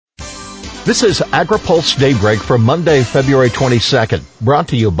This is AgriPulse Daybreak for Monday, February 22nd, brought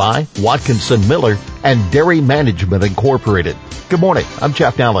to you by Watkinson Miller and Dairy Management Incorporated. Good morning, I'm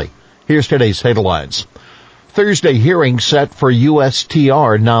Jeff Nally. Here's today's headlines. Thursday hearing set for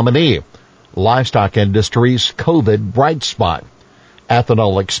USTR nominee. Livestock industry's COVID bright spot.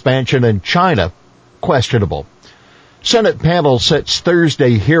 Ethanol expansion in China, questionable. Senate panel sets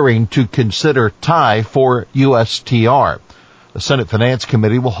Thursday hearing to consider tie for USTR. The Senate Finance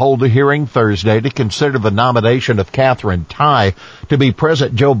Committee will hold a hearing Thursday to consider the nomination of Katherine Tai to be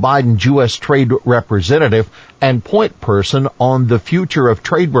President Joe Biden's U.S. Trade Representative and point person on the future of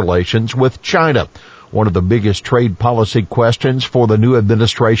trade relations with China. One of the biggest trade policy questions for the new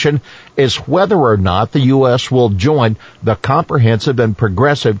administration is whether or not the U.S. will join the comprehensive and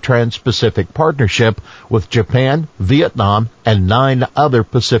progressive Trans-Pacific Partnership with Japan, Vietnam, and 9 other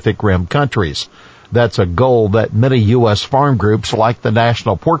Pacific Rim countries. That's a goal that many U.S. farm groups like the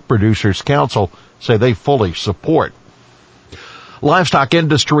National Pork Producers Council say they fully support. Livestock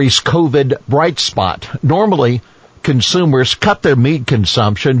industry's COVID bright spot. Normally, consumers cut their meat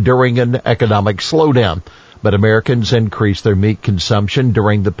consumption during an economic slowdown, but Americans increased their meat consumption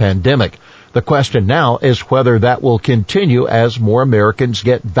during the pandemic. The question now is whether that will continue as more Americans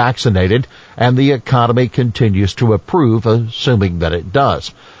get vaccinated and the economy continues to improve, assuming that it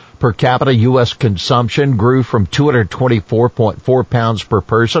does. Per capita, U.S. consumption grew from 224.4 pounds per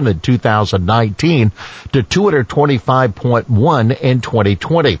person in 2019 to 225.1 in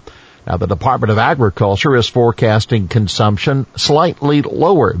 2020. Now, the Department of Agriculture is forecasting consumption slightly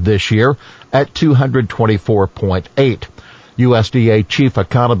lower this year at 224.8. USDA Chief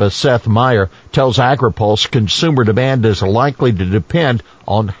Economist Seth Meyer tells AgriPulse consumer demand is likely to depend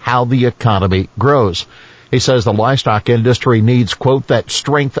on how the economy grows. He says the livestock industry needs, quote, that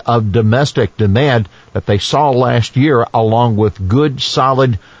strength of domestic demand that they saw last year, along with good,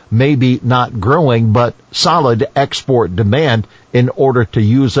 solid, maybe not growing, but solid export demand in order to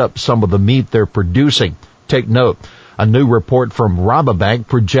use up some of the meat they're producing. Take note, a new report from Rabobank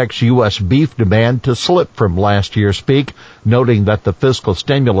projects U.S. beef demand to slip from last year's peak, noting that the fiscal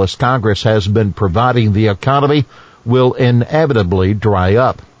stimulus Congress has been providing the economy will inevitably dry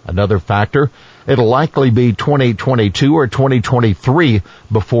up. Another factor, it'll likely be 2022 or 2023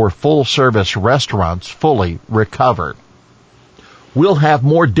 before full-service restaurants fully recover. We'll have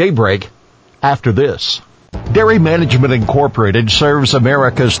more Daybreak after this. Dairy Management Incorporated serves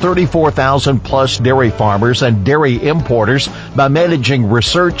America's 34,000-plus dairy farmers and dairy importers by managing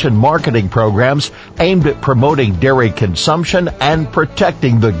research and marketing programs aimed at promoting dairy consumption and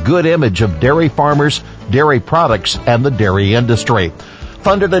protecting the good image of dairy farmers, dairy products, and the dairy industry.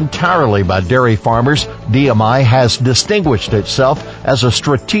 Funded entirely by dairy farmers, DMI has distinguished itself as a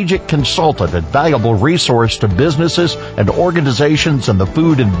strategic consultant and valuable resource to businesses and organizations in the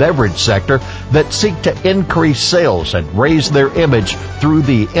food and beverage sector that seek to increase sales and raise their image through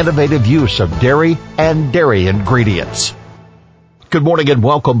the innovative use of dairy and dairy ingredients. Good morning and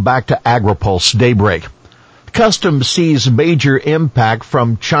welcome back to AgriPulse Daybreak. Customs sees major impact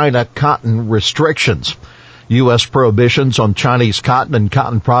from China cotton restrictions. U.S. prohibitions on Chinese cotton and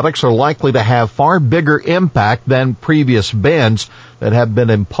cotton products are likely to have far bigger impact than previous bans that have been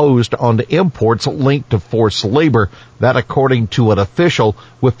imposed on imports linked to forced labor, that according to an official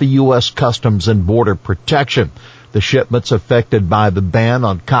with the U.S. Customs and Border Protection. The shipments affected by the ban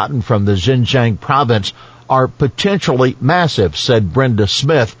on cotton from the Xinjiang province are potentially massive, said Brenda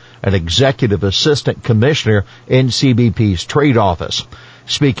Smith, an executive assistant commissioner in CBP's trade office.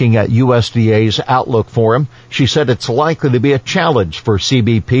 Speaking at USDA's Outlook Forum, she said it's likely to be a challenge for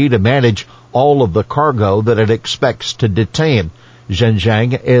CBP to manage all of the cargo that it expects to detain.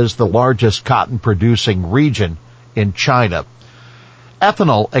 Xinjiang is the largest cotton-producing region in China.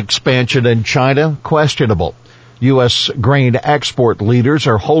 Ethanol expansion in China, questionable. U.S. grain export leaders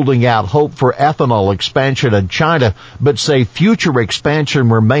are holding out hope for ethanol expansion in China, but say future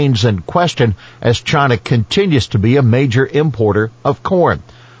expansion remains in question as China continues to be a major importer of corn.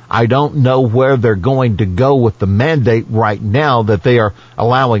 I don't know where they're going to go with the mandate right now that they are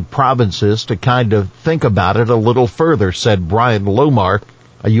allowing provinces to kind of think about it a little further, said Brian Lomar,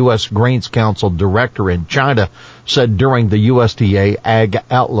 a U.S. Grains Council director in China, said during the USDA Ag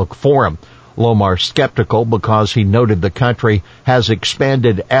Outlook Forum. Lomar skeptical because he noted the country has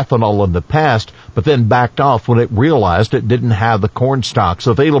expanded ethanol in the past, but then backed off when it realized it didn't have the corn stocks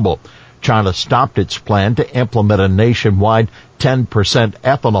available. China stopped its plan to implement a nationwide 10%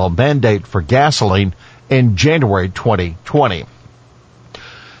 ethanol mandate for gasoline in January 2020.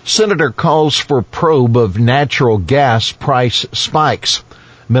 Senator calls for probe of natural gas price spikes.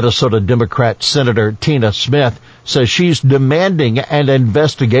 Minnesota Democrat Senator Tina Smith says she's demanding an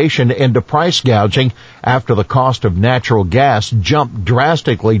investigation into price gouging after the cost of natural gas jumped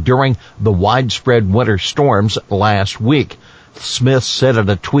drastically during the widespread winter storms last week. Smith said in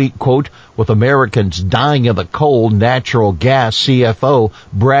a tweet, quote, "With Americans dying of the cold, natural gas CFO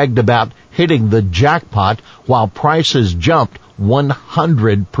bragged about hitting the jackpot while prices jumped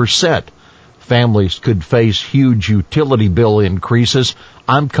 100%. Families could face huge utility bill increases.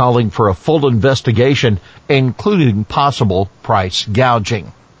 I'm calling for a full investigation, including possible price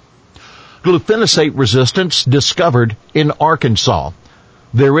gouging." Glufosinate resistance discovered in Arkansas.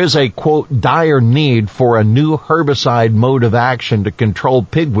 There is a, quote, "dire need for a new herbicide mode of action to control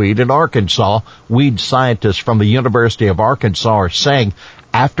pigweed in Arkansas," weed scientists from the University of Arkansas are saying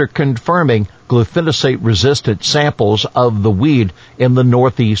after confirming glufosinate-resistant samples of the weed in the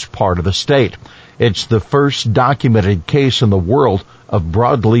northeast part of the state. It's the first documented case in the world of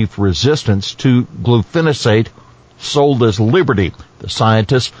broadleaf resistance to glufosinate sold as Liberty, the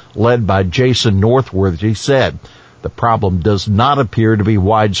scientists led by Jason Northworthy said. The problem does not appear to be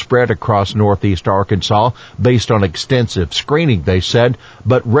widespread across northeast Arkansas based on extensive screening, they said,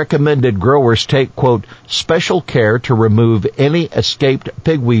 but recommended growers take, quote, "special care to remove any escaped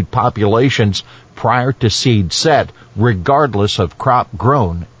pigweed populations prior to seed set, regardless of crop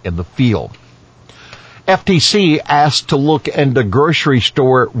grown in the field." FTC asked to look into grocery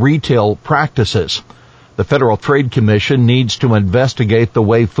store retail practices. The Federal Trade Commission needs to investigate the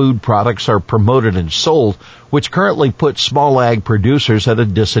way food products are promoted and sold, which currently puts small ag producers at a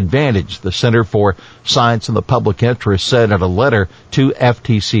disadvantage, the Center for Science and the Public Interest said in a letter to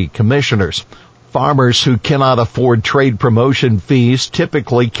FTC commissioners. Farmers who cannot afford trade promotion fees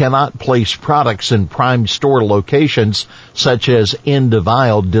typically cannot place products in prime store locations, such as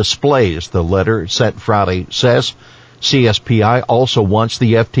end-of-aisle displays, the letter sent Friday says. CSPI also wants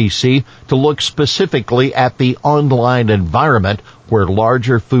the FTC to look specifically at the online environment where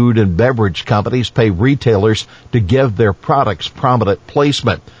larger food and beverage companies pay retailers to give their products prominent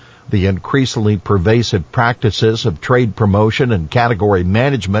placement. The increasingly pervasive practices of trade promotion and category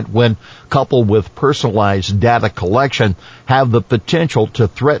management, when coupled with personalized data collection, have the potential to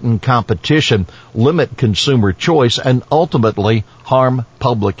threaten competition, limit consumer choice, and ultimately harm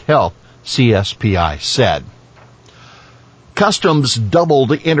public health, CSPI said. Customs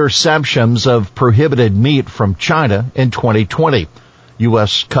doubled interceptions of prohibited meat from China in 2020.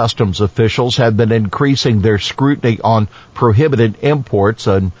 U.S. Customs officials have been increasing their scrutiny on prohibited imports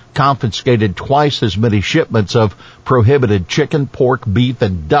and confiscated twice as many shipments of prohibited chicken, pork, beef,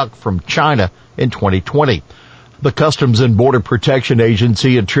 and duck from China in 2020. The Customs and Border Protection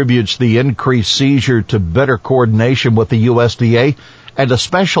Agency attributes the increased seizure to better coordination with the USDA and a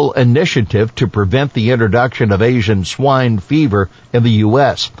special initiative to prevent the introduction of Asian swine fever in the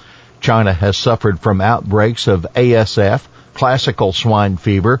U.S. China has suffered from outbreaks of ASF, classical swine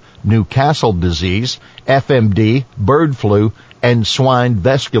fever, Newcastle disease, FMD, bird flu, and swine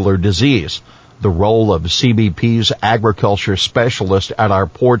vascular disease. The role of CBP's agriculture specialist at our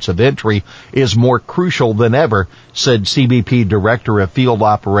ports of entry is more crucial than ever, said CBP Director of Field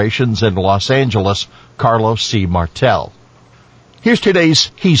Operations in Los Angeles, Carlos C. Martel. Here's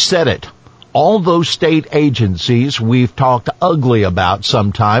today's He Said It. All those state agencies we've talked ugly about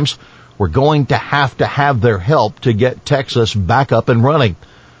sometimes, we're going to have their help to get Texas back up and running.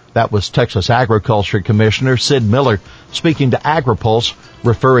 That was Texas Agriculture Commissioner Sid Miller speaking to AgriPulse,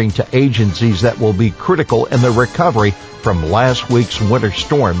 referring to agencies that will be critical in the recovery from last week's winter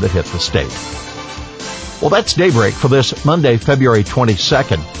storm that hit the state. Well, that's Daybreak for this Monday, February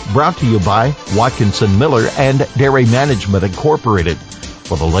 22nd, brought to you by Watkinson Miller and Dairy Management Incorporated.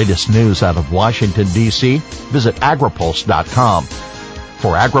 For the latest news out of Washington, D.C., visit agripulse.com.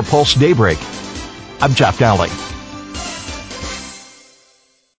 For AgriPulse Daybreak, I'm Jeff Dowling.